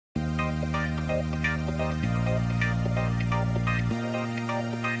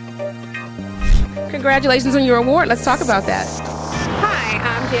Congratulations on your award. Let's talk about that. Hi,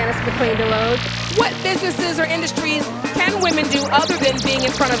 I'm Janice McLean-Deloge. What businesses or industries can women do other than being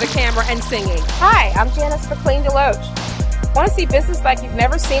in front of the camera and singing? Hi, I'm Janice McLean-Deloge. Want to see business like you've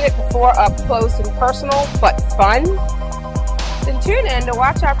never seen it before, up close and personal, but fun? Then tune in to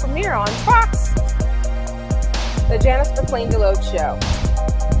watch our premiere on Fox, The Janice McLean-Deloge Show.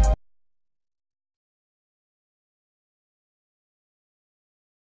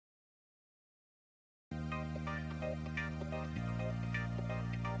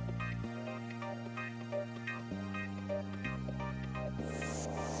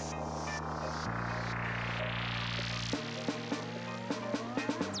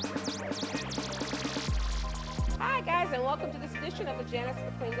 Hi guys, and welcome to this edition of the Janice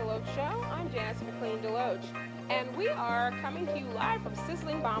McLean-Deloge Show. I'm Janice McLean-Deloge, and we are coming to you live from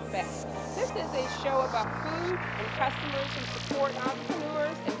Sizzling Bombay. This is a show about food and customers who support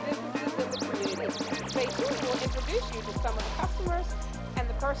entrepreneurs and businesses in the community. Stay tuned, we'll introduce you to some of the customers and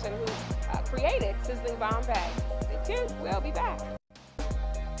the person who created Sizzling Bombay. Stay tuned, we'll be back.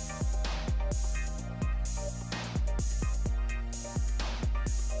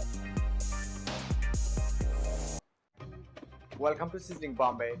 Welcome to Sizzling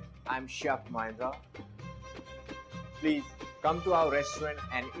Bombay. I'm Chef Mahendra. Please come to our restaurant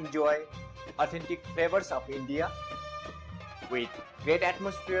and enjoy authentic flavors of India with great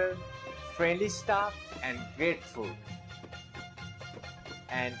atmosphere, friendly staff and great food.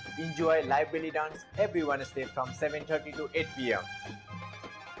 And enjoy live belly dance every Wednesday from 7:30 to 8 p.m.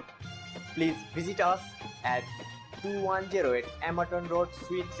 Please visit us at 2108 Emerton Road,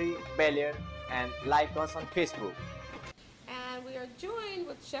 Suite 3, Bel Air, and like us on Facebook. And we are joined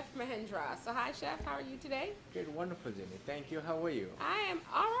with Chef Mahendra. So hi Chef, how are you today? Good, wonderful, Jenny. Thank you. How are you? I am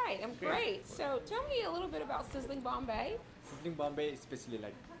all right, I'm great. So tell me a little bit about Sizzling Bombay. Sizzling Bombay is especially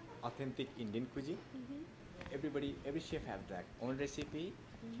like authentic Indian cuisine. Every chef have their own recipe,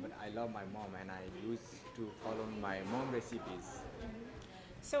 but I love my mom and I used to follow my mom recipes.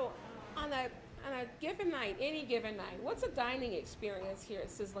 So on a given night, any given night, what's a dining experience here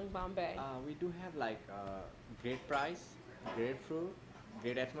at Sizzling Bombay? We do have like great price, great food,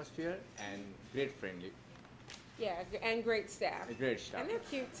 great atmosphere, and great friendly. Yeah, and great staff. Great staff. And they're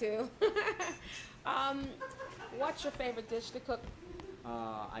cute too. What's your favorite dish to cook?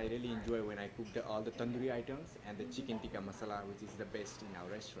 I really enjoy when I cook all the tandoori items and the chicken tikka masala, which is the best in our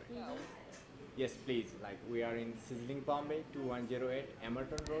restaurant. Yes, please. Like we are in Sizzling Bombay, 2108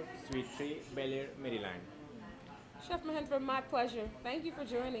 Emerton Road, Suite 3, Bel Air, Maryland. Chef Mahendra, my pleasure. Thank you for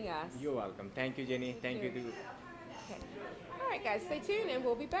joining us. You're welcome. Thank you, Jenny. Thank you. Okay. All right, guys, stay tuned and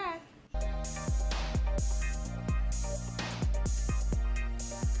we'll be back.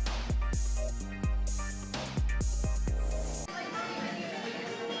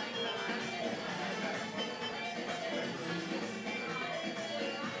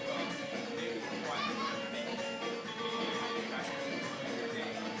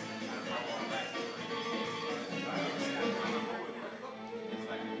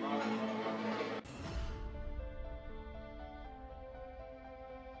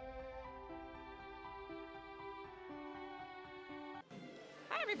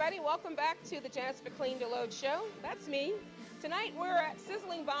 Hi everybody, welcome back to the Janice McLean-Deloge Show. That's me. Tonight we're at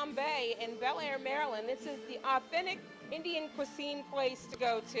Sizzling Bombay in Bel Air, Maryland. This is the authentic Indian cuisine place to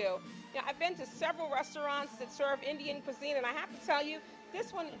go to. Now, I've been to several restaurants that serve Indian cuisine, and I have to tell you,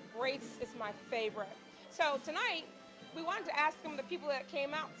 this one rates is my favorite. So tonight, we wanted to ask the people that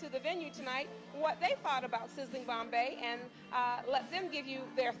came out to the venue tonight what they thought about Sizzling Bombay and let them give you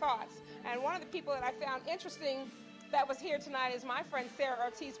their thoughts. And one of the people that I found interesting that was here tonight is my friend Sarah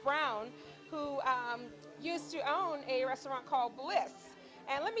Ortiz-Brown, who used to own a restaurant called Bliss.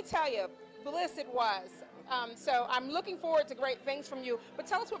 And let me tell you, Bliss it was. So I'm looking forward to great things from you. But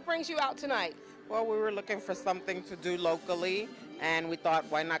tell us what brings you out tonight. Well, we were looking for something to do locally, and we thought,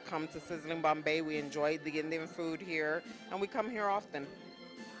 why not come to Sizzling Bombay? We enjoyed the Indian food here, and we come here often.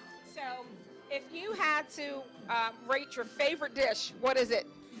 So if you had to rate your favorite dish, what is it?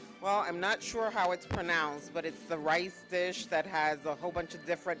 Well, I'm not sure how it's pronounced, but it's the rice dish that has a whole bunch of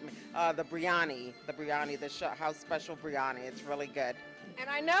different, the biryani, the house special biryani. It's really good. And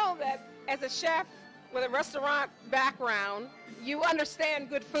I know that as a chef with a restaurant background, you understand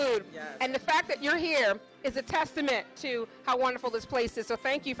good food. Yes. And the fact that you're here is a testament to how wonderful this place is. So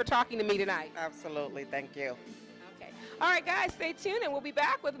thank you for talking to me tonight. Absolutely. Thank you. Okay. All right, guys, stay tuned, and we'll be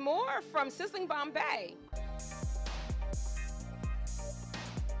back with more from Sizzling Bombay.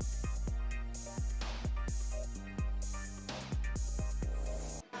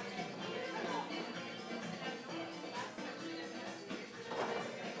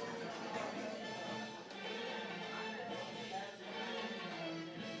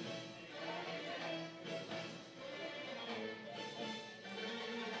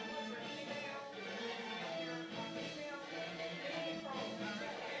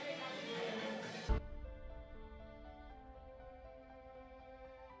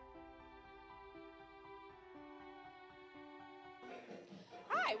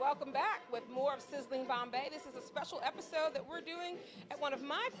 Hi, welcome back with more of Sizzling Bombay. This is a special episode that we're doing at one of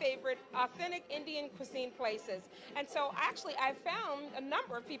my favorite authentic Indian cuisine places. And so actually I found a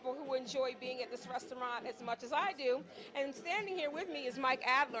number of people who enjoy being at this restaurant as much as I do. And standing here with me is Mike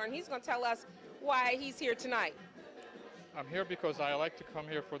Adler, and he's going to tell us why he's here tonight. I'm here because I like to come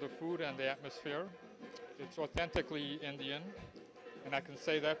here for the food and the atmosphere. It's authentically Indian, and I can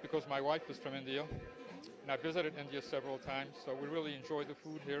say that because my wife is from India. And I visited India several times, so we really enjoy the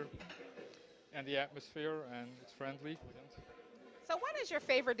food here and the atmosphere, and it's friendly. So what is your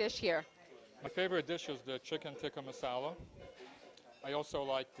favorite dish here? My favorite dish is the chicken tikka masala. I also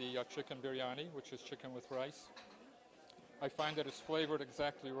like the chicken biryani, which is chicken with rice. I find that it's flavored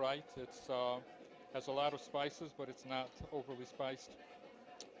exactly right. It's has a lot of spices, but it's not overly spiced.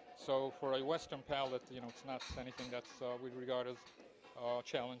 So for a Western palate, it's not anything that's we regard as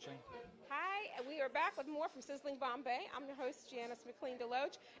challenging. Hi, we are back with more from Sizzling Bombay. I'm your host, Janice McLean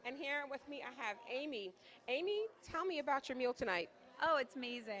DeLoach, and here with me I have Amy. Amy, tell me about your meal tonight. Oh, it's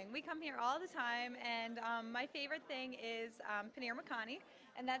amazing. We come here all the time, and my favorite thing is paneer makhani,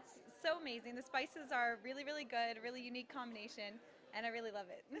 and that's so amazing. The spices are really, really good, a really unique combination, and I really love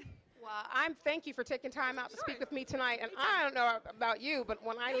it. Well, thank you for taking time out to speak with me tonight, and I don't know about you, but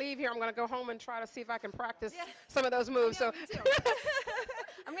when I leave here, I'm going to go home and try to see if I can practice some of those moves. Me too.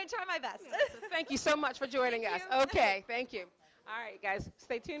 I'm going to try my best. So thank you so much for joining us. Okay, thank you. All right, guys,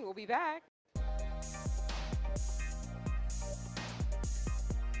 stay tuned. We'll be back.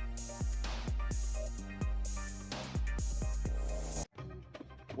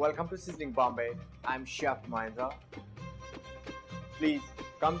 Welcome to Sizzling Bombay. I'm Chef Mahindra. Please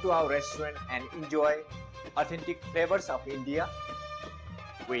come to our restaurant and enjoy authentic flavors of India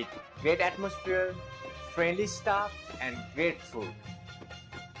with great atmosphere, friendly staff, and great food.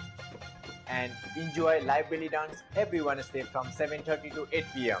 And enjoy live belly dance every Wednesday from 7:30 to 8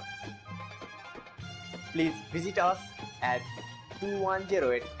 p.m. Please visit us at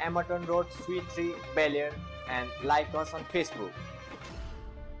 2108 Emerton Road, Suite 3, Bel Air, and like us on Facebook.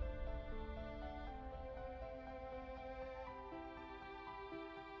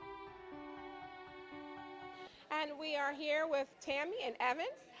 And we are here with Tammy and Evan.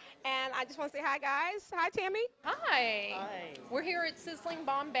 And I just want to say hi, guys. Hi, Tammy. Hi. Hi. We're here at Sizzling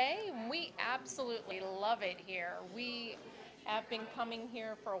Bombay, and we absolutely love it here. We have been coming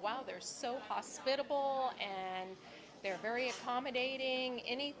here for a while. They're so hospitable, and they're very accommodating.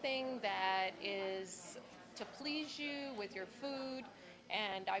 Anything that is to please you with your food.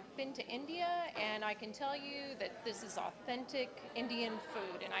 And I've been to India, and I can tell you that this is authentic Indian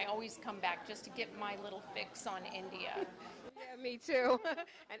food, and I always come back just to get my little fix on India. Yeah, me too.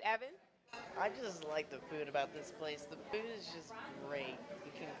 And Evan? I just like the food about this place. The food is just great.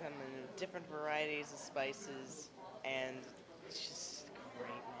 You can come in different varieties of spices, and it's just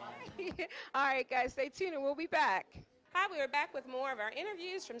great, man. All right, guys, stay tuned, and we'll be back. Hi, we are back with more of our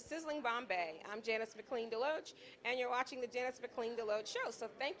interviews from Sizzling Bombay. I'm Janice McLean DeLoach, and you're watching the Janice McLean DeLoach Show, so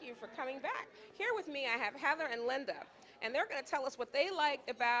thank you for coming back. Here with me, I have Heather and Linda, and they're going to tell us what they liked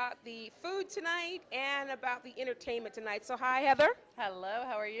about the food tonight and about the entertainment tonight. So hi, Heather. Hello,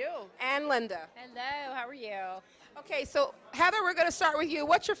 how are you? And Linda. Hello, how are you? Okay, so Heather, we're going to start with you.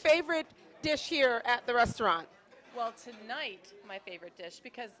 What's your favorite dish here at the restaurant? Well, tonight, my favorite dish,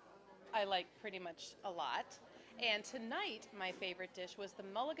 because I like pretty much a lot, and tonight, my favorite dish was the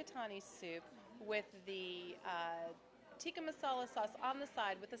mulligatawny soup with the tikka masala sauce on the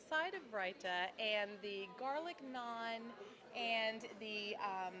side with a side of raita and the garlic naan and the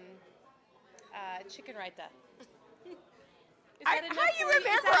chicken raita. How you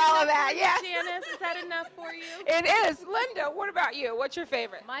remember all of that? Yes. Janice, is that enough for you? It is. Linda, what about you? What's your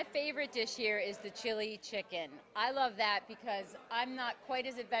favorite? My favorite dish here is the chili chicken. I love that because I'm not quite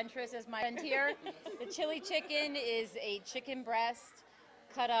as adventurous as my friend here. The chili chicken is a chicken breast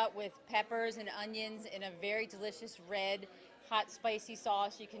cut up with peppers and onions in a very delicious red, hot, spicy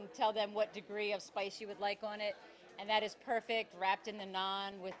sauce. You can tell them what degree of spice you would like on it. And that is perfect, wrapped in the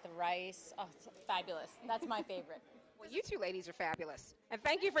naan with the rice. Oh, it's fabulous. That's my favorite. Well, you two ladies are fabulous. And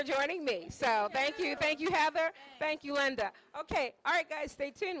thank you for joining me. So thank you, Heather. Thank you, Linda. Okay, all right, guys,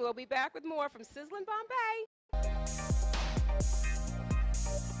 stay tuned. We'll be back with more from Sizzling Bombay.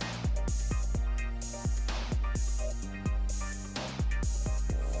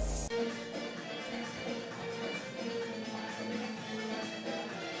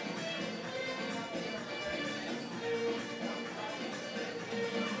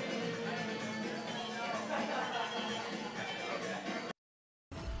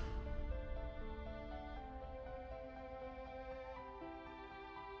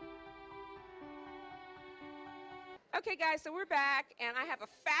 Okay, guys, so we're back, and I have a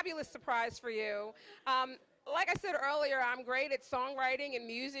fabulous surprise for you. Like I said earlier, I'm great at songwriting and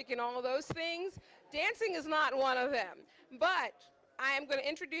music and all of those things. Dancing is not one of them. But I am going to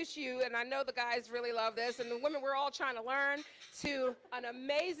introduce you, and I know the guys really love this, and the women, we're all trying to learn, to an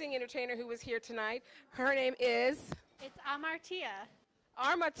amazing entertainer who was here tonight. Her name is? It's Amartia.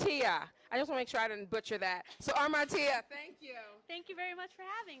 Armatia. I just want to make sure I didn't butcher that. So Armatia, thank you. Thank you very much for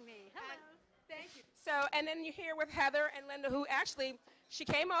having me. Hello. Thank you. So, and then you're here with Heather and Linda, who actually, she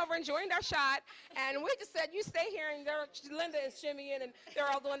came over and joined our shot, and we just said, you stay here, and Linda is shimmying, and they're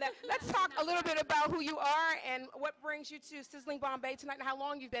all doing that. Let's talk a little bit about who you are and what brings you to Sizzling Bombay tonight, and how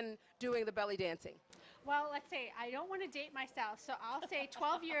long you've been doing the belly dancing. Well, let's say I don't want to date myself, so I'll say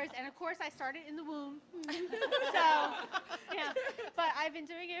 12 years, and of course I started in the womb. So, yeah. But I've been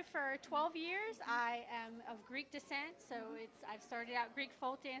doing it for 12 years. I am of Greek descent, so I've started out Greek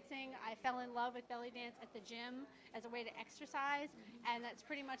folk dancing. I fell in love with belly dance at the gym as a way to exercise, and that's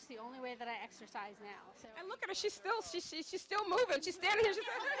pretty much the only way that I exercise now. So. And look at her, she's still moving. She's standing here.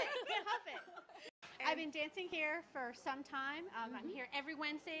 Can't help it. I've been dancing here for some time. I'm here every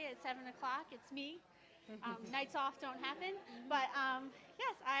Wednesday at 7 o'clock. It's me. Nights off don't happen, but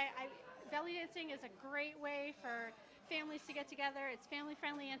yes, belly dancing is a great way for families to get together. It's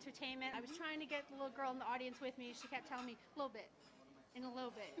family-friendly entertainment. I was trying to get the little girl in the audience with me. She kept telling me, a little bit, in a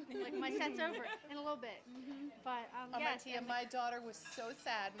little bit. Like, my set's over, in a little bit. But, yes. Martia, my daughter was so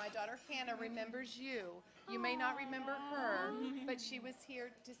sad. My daughter Hannah remembers you. You may not remember her, but she was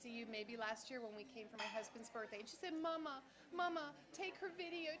here to see you maybe last year when we came for my husband's birthday. And she said, Mama, take her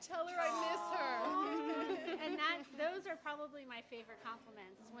video. Tell her I miss her. And those are probably my favorite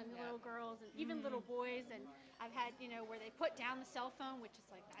compliments, is when the little girls and even little boys, and I've had, where they put down the cell phone, which is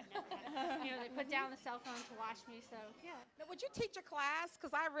like, I've never had it. They put down the cell phone to watch me, so yeah. Now, would you teach a class?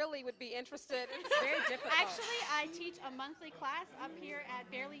 Because I really would be interested. It's very difficult. Actually, I teach a monthly class up here at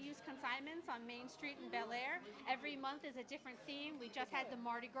Barely Used Consignments on Main Street in Bel Air. Every month is a different theme. We just had the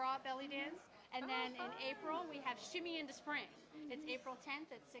Mardi Gras belly dance, and then in April we have Shimmy into Spring. It's April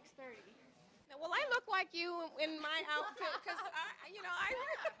 10th at 6:30. Now, will I look like you in my outfit? Because I'm having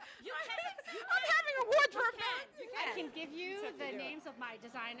a wardrobe. I can give you the names of my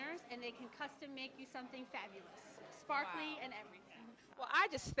designers, and they can custom make you something fabulous, sparkly and everything. Well, I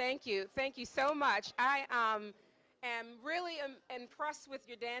just thank you. Thank you so much. I am really impressed with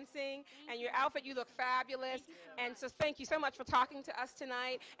your dancing and your outfit. You look fabulous. And so thank you so much for talking to us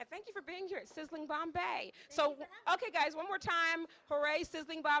tonight. And thank you for being here at Sizzling Bombay. So, okay, guys, one more time. Hooray,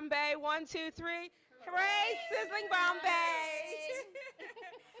 Sizzling Bombay. 1, 2, 3. Hooray, Sizzling Bombay.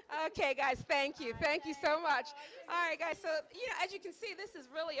 Okay, guys, thank you. Thank you so much. All right, guys, so, as you can see, this is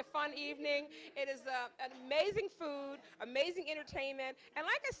really a fun evening. It is an amazing food, amazing entertainment. And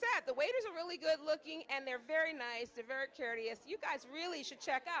like I said, the waiters are really good looking, and they're very nice. They're very courteous. You guys really should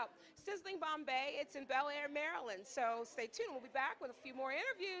check out Sizzling Bombay. It's in Bel Air, Maryland. So stay tuned. We'll be back with a few more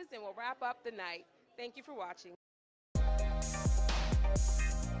interviews, and we'll wrap up the night. Thank you for watching.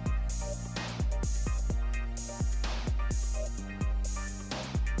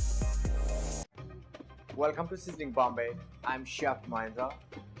 Welcome to Sizzling Bombay. I'm Chef Mahindra.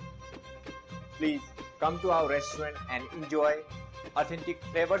 Please come to our restaurant and enjoy authentic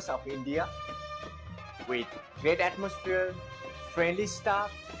flavors of India with great atmosphere, friendly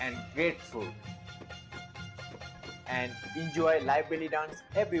staff, and great food. And enjoy live belly dance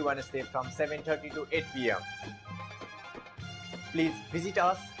every Wednesday from 7:30 to 8 p.m. Please visit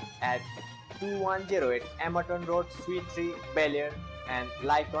us at 2108 Emerton Road, Suite 3, Bel Air, and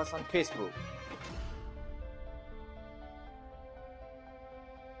like us on Facebook.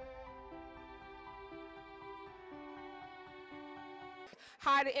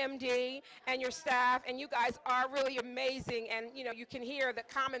 Hi to MD and your staff, and you guys are really amazing. And you can hear the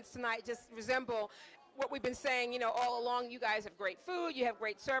comments tonight just resemble what we've been saying, all along. You guys have great food, you have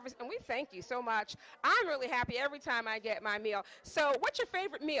great service, and we thank you so much. I'm really happy every time I get my meal. So what's your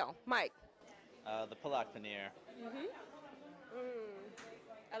favorite meal, Mike? The palak paneer.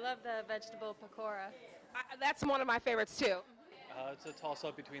 I love the vegetable pakora. That's one of my favorites too. It's a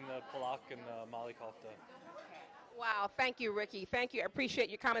toss-up between the palak and the mali kofta. Wow, thank you, Ricky. Thank you. I appreciate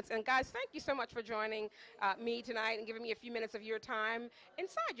your comments. And guys, thank you so much for joining me tonight and giving me a few minutes of your time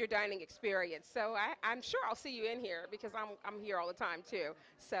inside your dining experience. So I'm sure I'll see you in here because I'm here all the time too.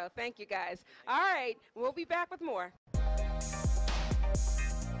 So thank you, guys. All right, we'll be back with more.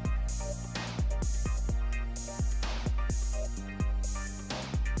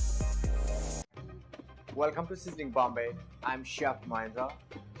 Welcome to Sizzling Bombay. I'm Chef Mahindra.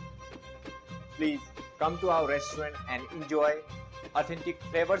 Please come to our restaurant and enjoy authentic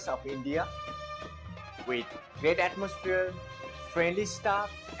flavors of India with great atmosphere, friendly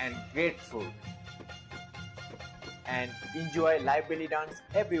staff, and great food. And enjoy live belly dance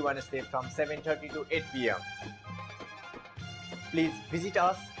every Wednesday from 7:30 to 8 p.m. Please visit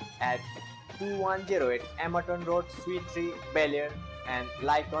us at 2108 Emerton Road, Suite 3, Bel Air, and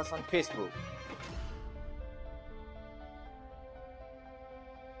like us on Facebook.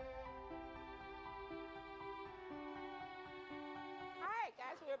 Alright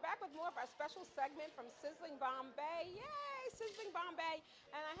guys, we're back with more of our special segment from Sizzling Bombay. Yay, Sizzling Bombay.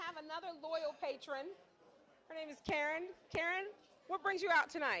 And I have another loyal patron. Her name is Karen. Karen, what brings you out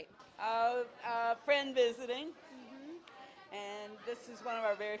tonight? A friend visiting. And this is one of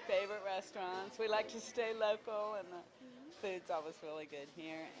our very favorite restaurants. We like to stay local, and the food's always really good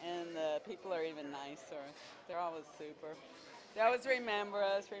here. And the people are even nicer. They're always super. They always remember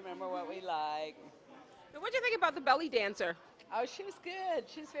us, remember what we like. Now, what do you think about the belly dancer? Oh, she was good.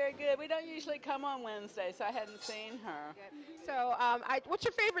 She's very good. We don't usually come on Wednesday, so I hadn't seen her. So, what's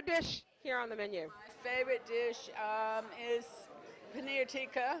your favorite dish here on the menu? My favorite dish is paneer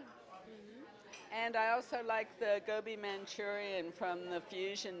tikka. And I also like the gobi Manchurian from the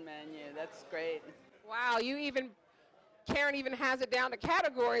fusion menu. That's great. Wow, Karen even has it down to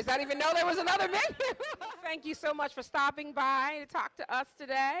categories. I didn't even know there was another menu. Thank you so much for stopping by to talk to us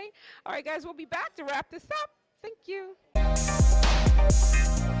today. All right, guys, we'll be back to wrap this up. Thank you.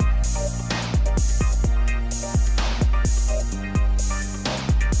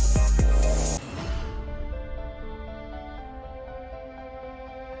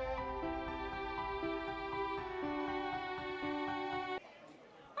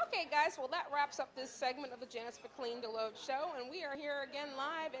 Okay, guys, well, that wraps up this segment of the Janice McLean Deloach Show, and we are here again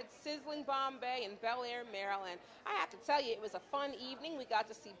live at Sizzling Bombay in Bel Air, Maryland. I have to tell you, it was a fun evening. We got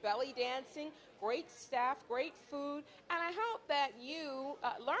to see belly dancing, great staff, great food, and I hope that you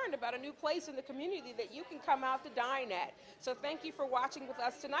learned about a new place in the community that you can come out to dine at. So thank you for watching with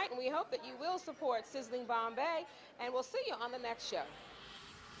us tonight, and we hope that you will support Sizzling Bombay, and we'll see you on the next show.